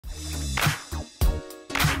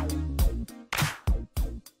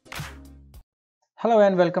Hello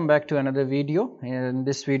and welcome back to another video. In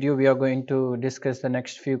this video we are going to discuss the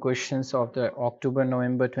next few questions of the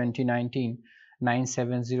October-November 2019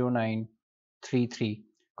 970933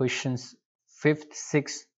 questions 5th,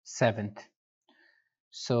 6th, 7th.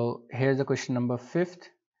 So here's the question number 5th.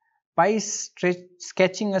 By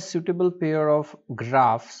sketching a suitable pair of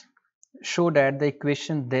graphs, show that the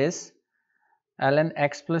equation this ln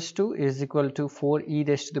x plus 2 is equal to 4e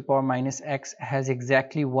raised to the power minus x has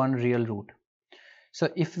exactly one real root. So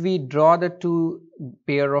if we draw the two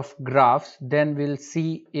pair of graphs, then we'll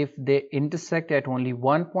see if they intersect at only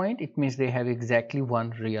one point, it means they have exactly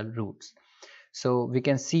one real roots. So we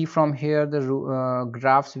can see from here the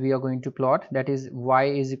graphs we are going to plot, that is y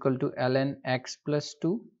is equal to ln x plus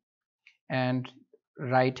 2, and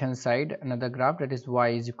right hand side another graph, that is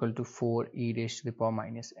y is equal to 4e raised to the power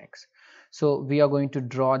minus x. So we are going to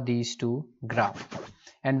draw these two graphs,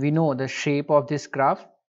 and we know the shape of this graph.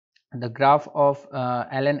 The graph of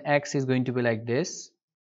ln x is going to be like this,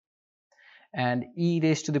 and e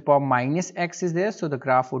raised to the power minus x is there, so the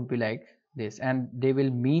graph would be like this, and they will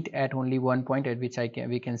meet at only one point at which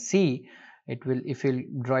we can see it will, if we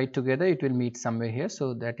draw it together, it will meet somewhere here.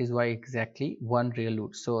 So that is why exactly one real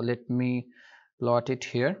root. So let me plot it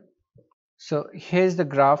here. So here's the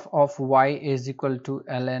graph of y is equal to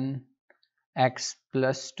ln x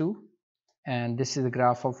plus 2, and this is the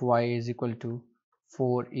graph of y is equal to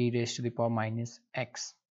 4e raised to the power minus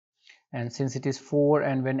x. And since it is 4,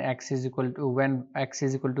 and when x is equal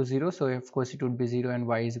to 0, so of course it would be 0, and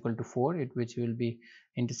y is equal to 4, which will be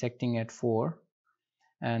intersecting at 4.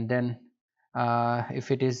 And then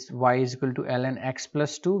if it is y is equal to ln x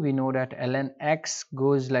plus 2, we know that ln x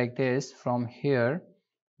goes like this from here,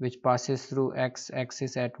 which passes through x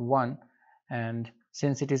axis at 1, and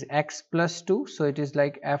since it is x plus 2, so it is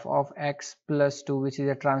like f of x plus 2, which is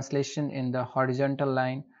a translation in the horizontal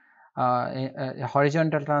line, a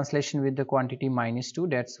horizontal translation with the quantity minus 2.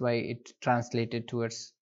 That's why it translated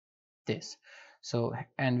towards this. So,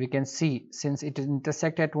 and we can see since it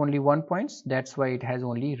intersect at only one point, that's why it has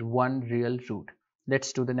only one real root.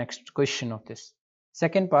 Let's do the next question of this.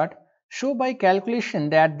 Second part, show by calculation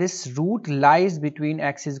that this root lies between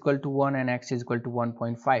x is equal to 1 and x is equal to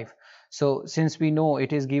 1.5. So since we know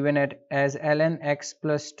it is given as ln x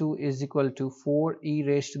plus 2 is equal to 4e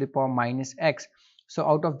raised to the power minus x, so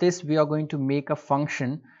out of this we are going to make a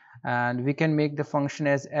function, and we can make the function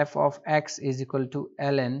as f of x is equal to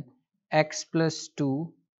ln x plus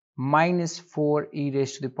 2 minus 4e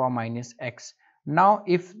raised to the power minus x. Now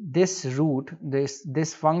if this root,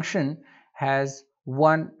 this function has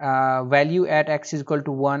one value at x is equal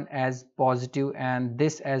to 1 as positive and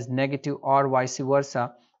this as negative, or vice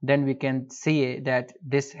versa, then we can say that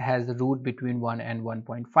this has the root between 1 and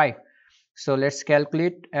 1.5. So let's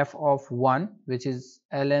calculate f of 1, which is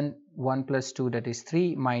ln 1 plus 2, that is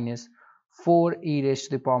 3 minus 4e raised to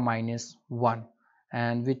the power minus 1,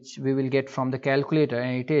 and which we will get from the calculator,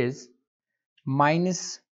 and it is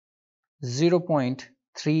minus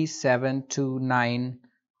 0.3729,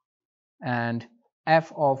 and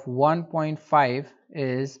f of 1.5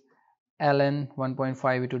 is ln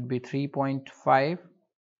 1.5, it would be 3.5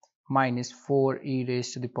 minus 4e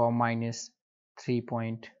raised to the power minus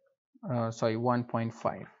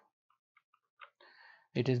 1.5.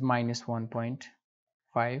 It is minus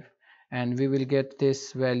 1.5, and we will get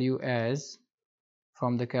this value as,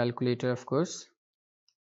 from the calculator of course,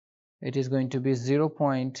 it is going to be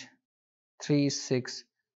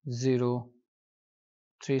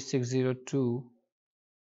 0.3602,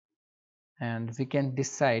 and we can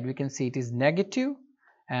see it is negative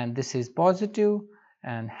and this is positive,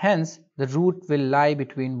 and hence the root will lie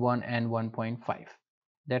between 1 and 1.5.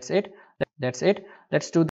 That's it. Let's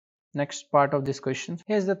do the next part of this question.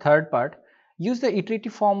 Here's the third part. Use the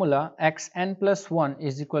iterative formula xn plus 1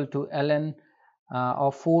 is equal to ln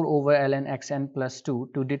of 4 over ln xn plus 2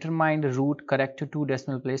 to determine the root correct to 2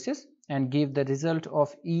 decimal places and give the result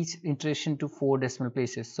of each iteration to 4 decimal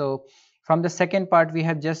places. So from the second part we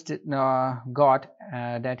have just got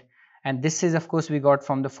that, and this is of course we got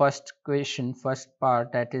from the first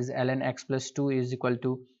part, that is ln x plus 2 is equal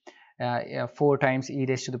to 4 times e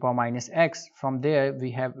raised to the power minus x. From there we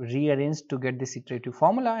have rearranged to get this iterative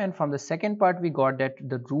formula, and from the second part we got that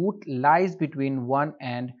the root lies between 1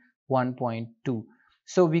 and 1.2.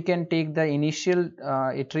 So we can take the initial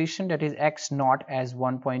iteration, that is x naught, as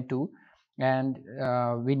 1.2, and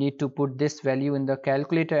we need to put this value in the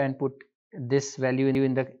calculator and put this value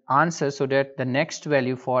in the answer, so that the next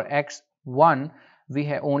value for x1 we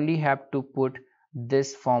only have to put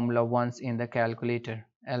this formula once in the calculator,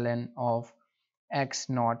 ln of x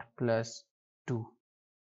naught plus 2,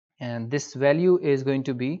 and this value is going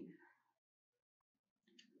to be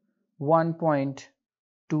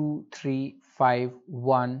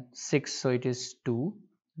 1.23516, so it is 2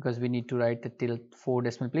 because we need to write the till 4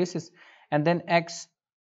 decimal places, and then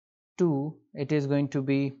x2, it is going to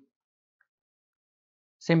be,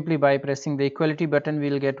 simply by pressing the equality button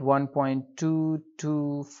we'll get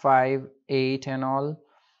 1.2258 and all,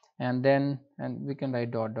 and then we can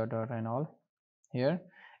write dot dot dot and all here,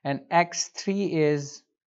 and x3 is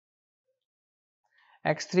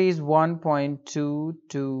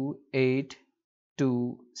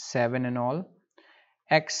 1.22827 and all,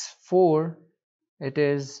 x4 it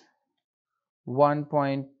is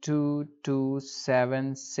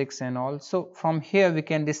 1.2276 and all. So from here we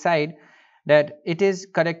can decide that it is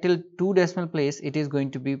correct till 2 decimal place, it is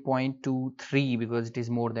going to be 0.23 because it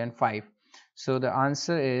is more than 5. So the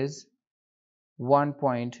answer is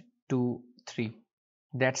 1.23.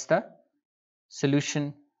 That's the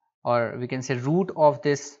solution, or we can say root of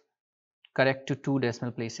this correct to 2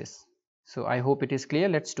 decimal places. So I hope it is clear.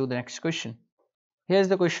 Let's do the next question. Here's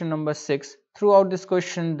the question number 6. Throughout this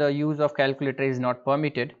question the use of calculator is not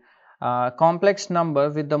permitted. Complex number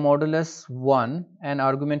with the modulus 1 and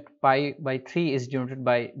argument pi by 3 is denoted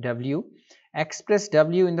by w. Express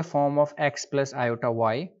w in the form of x plus iota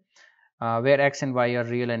y, where x and y are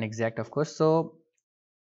real and exact, of course. So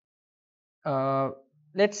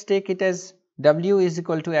let's take it as w is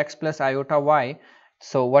equal to x plus iota y.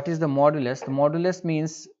 So what is the modulus? The modulus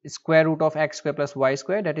means square root of x square plus y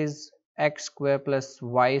square, that is x square plus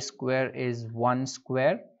y square is 1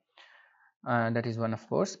 square, that is 1 of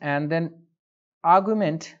course, and then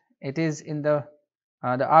argument, it is in the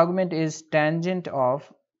argument is tangent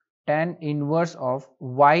of tan inverse of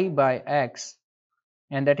y by x,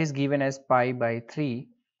 and that is given as pi by 3.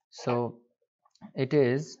 So it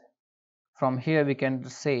is, from here we can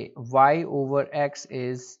say y over x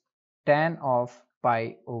is tan of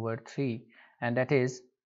pi over 3, and that is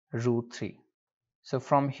root 3. So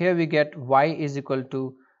from here we get y is equal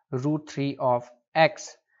to root 3 of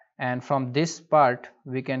x, and from this part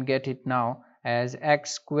we can get it now as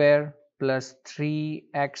x square plus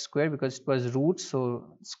 3x square, because it was root,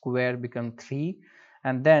 so square become 3,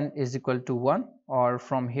 and then is equal to 1, or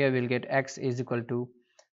from here we'll get x is equal to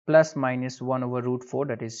plus minus 1 over root 4,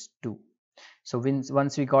 that is 2. So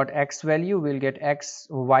once we got x value, we'll get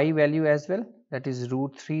y value as well, that is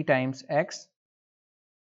root 3 times x,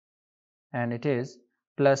 and it is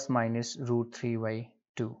plus minus root 3 by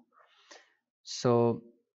 2. So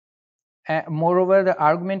moreover the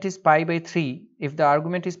argument is pi by 3. If the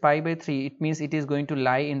argument is pi by 3, it means it is going to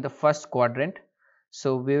lie in the first quadrant.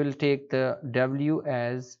 So we will take the w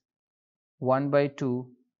as 1 by 2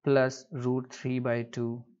 plus root 3 by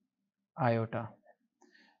 2 iota.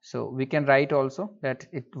 So we can write also that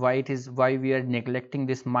why we are neglecting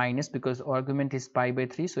this minus, because argument is pi by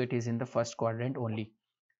 3, so it is in the first quadrant only.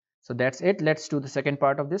 So that's it. Let's do the second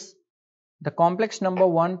part of this. The complex number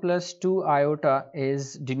 1 plus 2 iota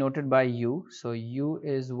is denoted by u. So u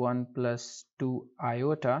is 1 plus 2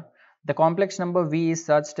 iota. The complex number v is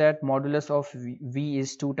such that modulus of v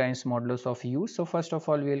is 2 times modulus of u. So first of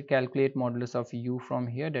all we will calculate modulus of u from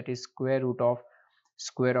here, that is square root of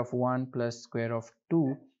 1 plus square of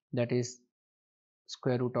 2, that is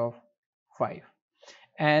square root of 5,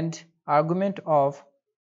 and argument of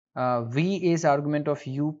v is argument of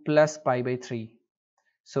u plus pi by 3.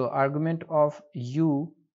 So argument of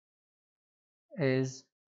u is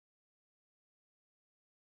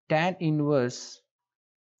tan inverse,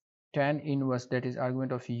 that is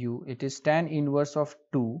argument of u, it is tan inverse of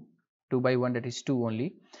 2 by 1, that is 2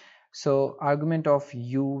 only. So argument of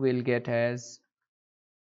u will get as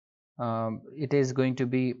it is going to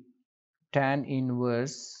be tan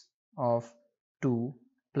inverse of 2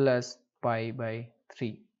 plus pi by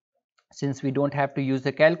 3. Since we don't have to use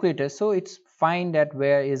the calculator, so it's fine that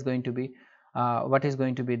where is going to be what is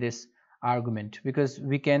going to be this argument, because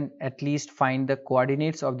we can at least find the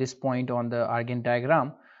coordinates of this point on the Argand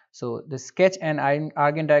diagram. So the sketch an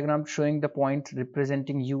Argand diagram showing the point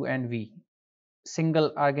representing u and v.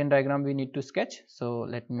 Single Argand diagram we need to sketch. So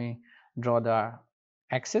let me draw the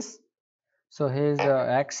axis. So here's the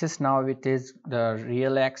axis. Now it is the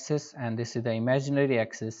real axis and this is the imaginary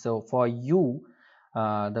axis. So for u,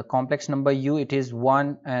 the complex number u, it is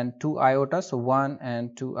 1 and 2 iota. So 1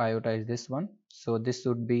 and 2 iota is this one. So this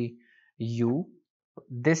would be u.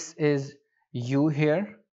 This is u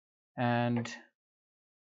here and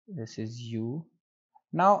this is u.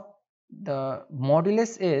 Now the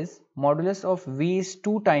modulus of v is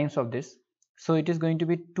 2 times of this. So it is going to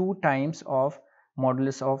be 2 times of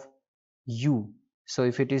modulus of u. So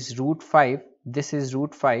if it is root 5, this is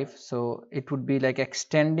root 5, so it would be like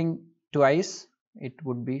extending twice, it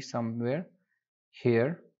would be somewhere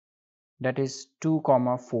here, that is 2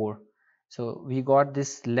 comma 4. So we got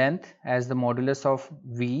this length as the modulus of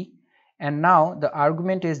v, and now the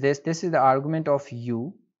argument is this is the argument of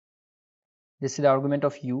u, this is the argument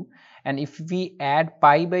of u, and if we add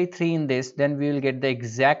pi by 3 in this, then we will get the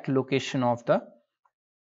exact location of the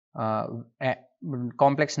uh,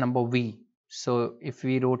 complex number v. So if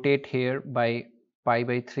we rotate here by pi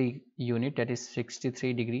by 3 unit, that is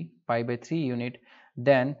 63 degree, pi by 3 unit,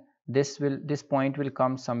 then this point will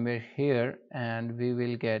come somewhere here, and we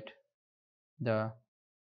will get the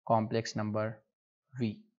complex number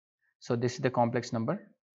v. So this is the complex number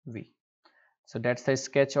v. So that's the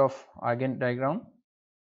sketch of Argand diagram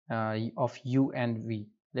of u and v.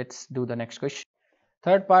 Let's do the next question.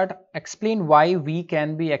 Third part, explain why v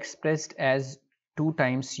can be expressed as 2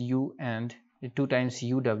 times u and 2 times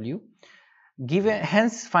uw.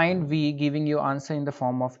 Hence find v, giving you answer in the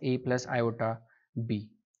form of a plus iota b.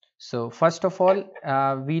 So first of all,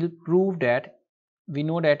 we'll prove that we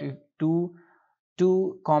know that if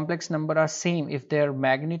two complex number are same if their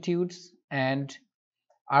magnitudes and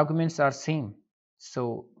arguments are same.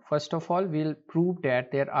 So first of all, we'll prove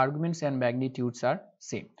that their arguments and magnitudes are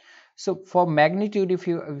same. So for magnitude, if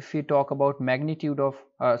you talk about magnitude of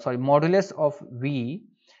modulus of v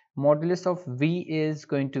is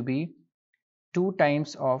going to be 2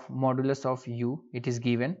 times of modulus of u, it is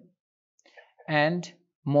given, and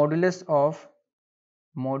modulus of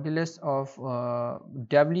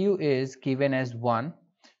w is given as 1.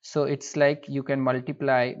 So it's like you can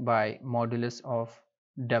multiply by modulus of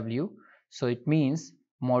w. So it means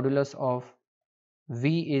modulus of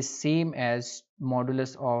v is same as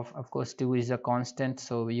modulus of course 2 is a constant,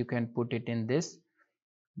 so you can put it in this.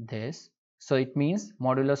 So it means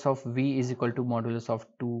modulus of v is equal to modulus of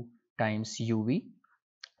 2 times uv.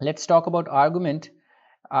 Let's talk about argument.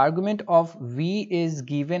 Argument of v is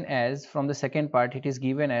given as, from the second part, it is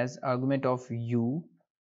given as argument of u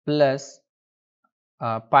plus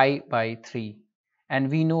pi by 3, and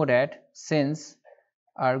we know that since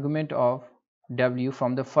argument of w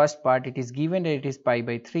from the first part it is given that it is pi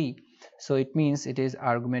by 3, so it means it is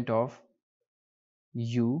argument of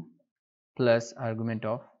u plus argument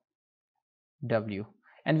of w.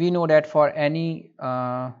 And we know that for any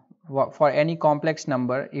complex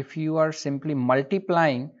number, if you are simply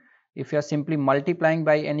multiplying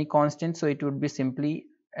by any constant, so it would be simply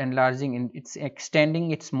enlarging, it's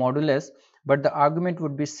extending its modulus, but the argument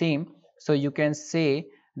would be same. So you can say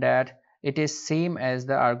that it is same as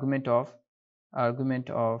the argument of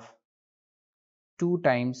 2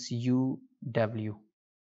 times uw.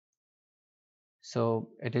 So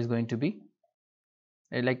it is going to be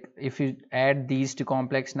like if you add these two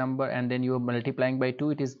complex number and then you are multiplying by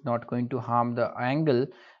 2, it is not going to harm the angle,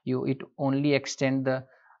 it only extend the,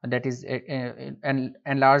 that is and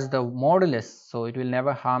enlarge the modulus, so it will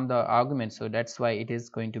never harm the argument. So that's why it is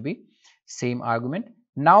going to be same argument.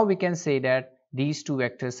 Now we can say that these two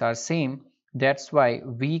vectors are same, that's why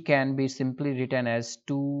v can be simply written as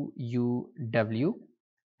 2uw,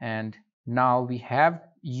 and now we have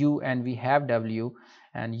u and we have w,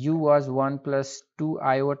 and u was 1 plus 2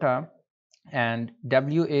 iota and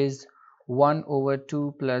w is 1 over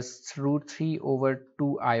 2 plus root 3 over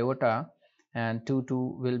 2 iota, and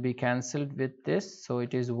 2 will be cancelled with this, so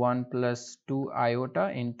it is 1 plus 2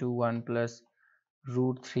 iota into 1 plus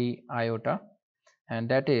root 3 iota, and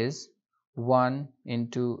that is 1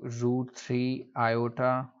 into root 3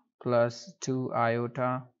 iota plus 2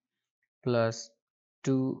 iota plus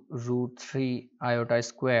 2 root 3 iota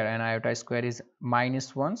square, and iota square is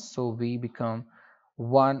minus 1, so we become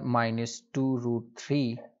 1 minus 2 root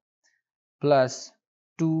 3 plus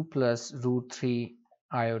 2 plus root 3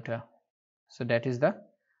 iota. So that is the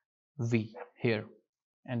v here,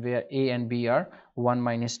 and where a and b are 1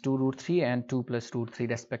 minus 2 root 3 and 2 plus root 3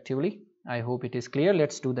 respectively. I hope it is clear.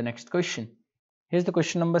 Let's do the next question. Here's the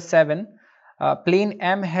question number 7. Plane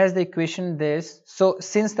M has the equation this. So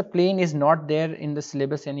since the plane is not there in the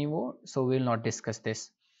syllabus anymore, so we will not discuss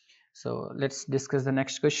this. So let's discuss the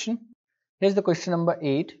next question. Here's the question number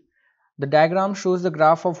 8. The diagram shows the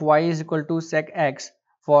graph of y is equal to sec x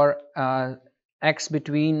for x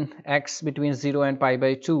between 0 and pi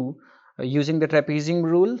by 2 using the trapezium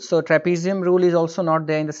rule. So trapezium rule is also not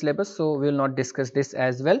there in the syllabus, so we will not discuss this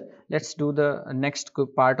as well. Let's do the next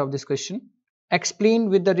part of this question. Explain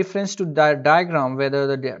with the reference to the diagram whether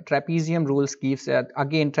the trapezium rules gives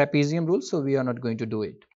again trapezium rule, so we are not going to do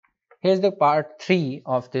it. Here's the part 3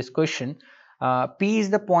 of this question. P is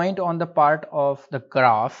the point on the part of the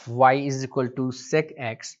graph y is equal to sec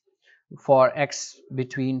x for x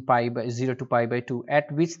between pi by 0 to pi by 2,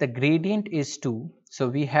 at which the gradient is 2. So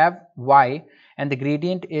we have y, and the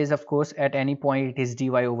gradient is of course at any point it is dy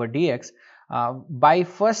over dx. By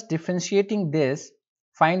first differentiating this,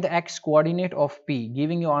 find the x coordinate of p,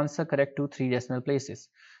 giving your answer correct to 3 decimal places.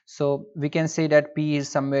 So we can say that p is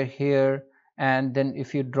somewhere here, and then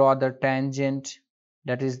if you draw the tangent,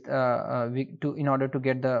 that is in order to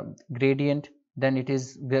get the gradient, then it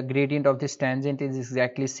is the gradient of this tangent is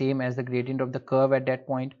exactly same as the gradient of the curve at that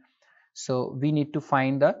point. So we need to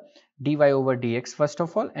find the dy over dx first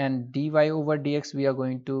of all, and dy over dx we are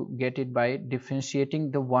going to get it by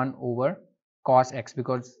differentiating the 1 over cos x,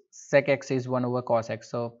 because sec x is 1 over cos x.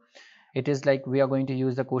 So it is like we are going to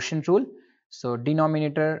use the quotient rule. So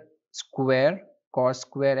denominator square cos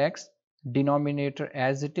square x, denominator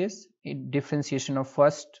as it is, differentiation of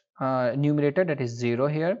first numerator, that is 0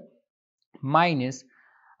 here, minus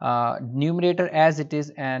numerator as it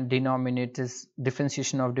is, and denominator's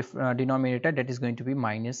differentiation of denominator, that is going to be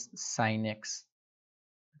minus sin x,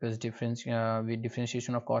 because with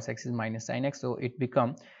differentiation of cos x is minus sin x. So it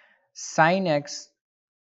become sin x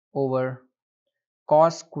over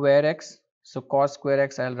cos square x. So cos square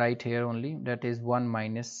x I'll write here only, that is 1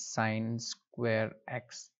 minus sin square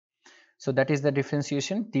x. So that is the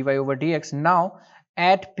differentiation dy over dx. Now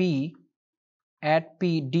at p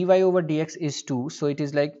dy over dx is 2, so it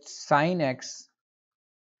is like sin x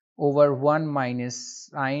over 1 minus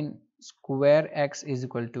sin square x is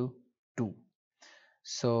equal to 2.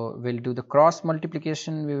 So we'll do the cross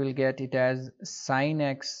multiplication, we will get it as sin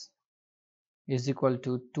x is equal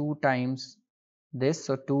to 2 times this,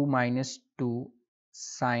 so 2 minus 2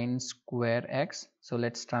 sin square x. So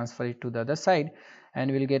let's transfer it to the other side,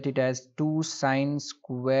 and we'll get it as 2 sin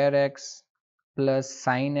square x plus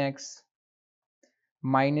sin x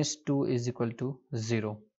minus 2 is equal to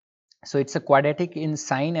 0. So it's a quadratic in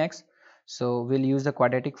sin x, so we'll use the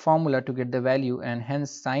quadratic formula to get the value, and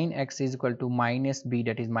hence sin x is equal to minus b,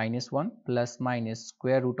 that is minus 1, plus minus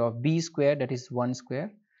square root of b square, that is 1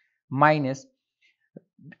 square, minus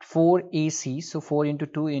 4ac, so 4 into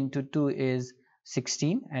 2 into 2 is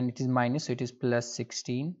 16, and it is minus, so it is plus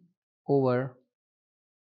 16 over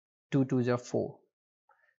 2 2s are 4.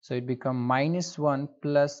 So it become minus 1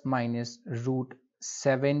 plus minus root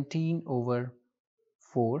 17 over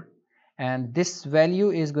 4, and this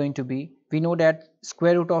value is going to be, we know that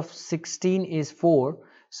square root of 16 is 4,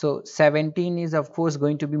 so 17 is of course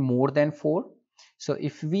going to be more than 4. So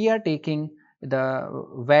if we are taking the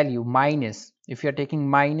value minus, if you are taking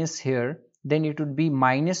minus here, then it would be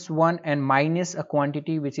minus 1 and minus a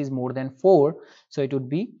quantity which is more than 4, so it would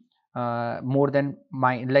be more than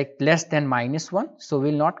less than minus 1, so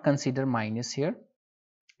we'll not consider minus here.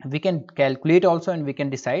 We can calculate also and we can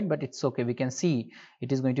decide, but it's okay, we can see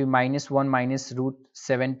it is going to be minus 1 minus root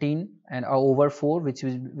 17 and over 4, which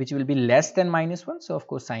will be less than minus 1, so of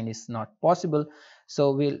course sign is not possible.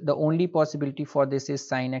 So the only possibility for this is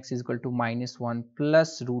sin x is equal to minus 1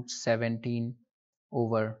 plus root 17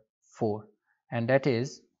 over 4, and that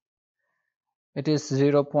is, it is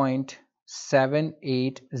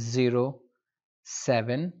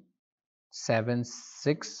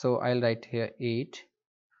 0.78076, so I'll write here 8,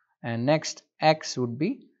 and next x would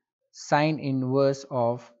be sine inverse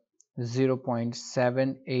of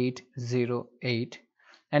 0.7808,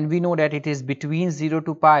 and we know that it is between 0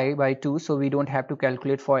 to pi by 2, so we don't have to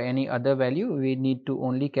calculate for any other value, we need to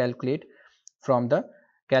only calculate from the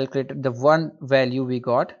calculator the one value we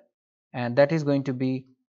got, and that is going to be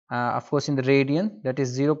of course in the radian, that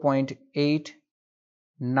is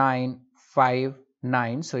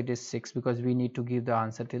 0.8959, so it is 6, because we need to give the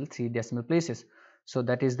answer till 3 decimal places. So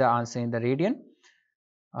that is the answer in the radian.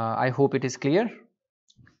 I hope it is clear,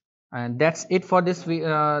 and that's it for this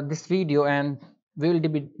video, and we'll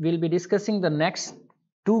be discussing the next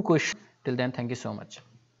 2 questions. Till then, thank you so much.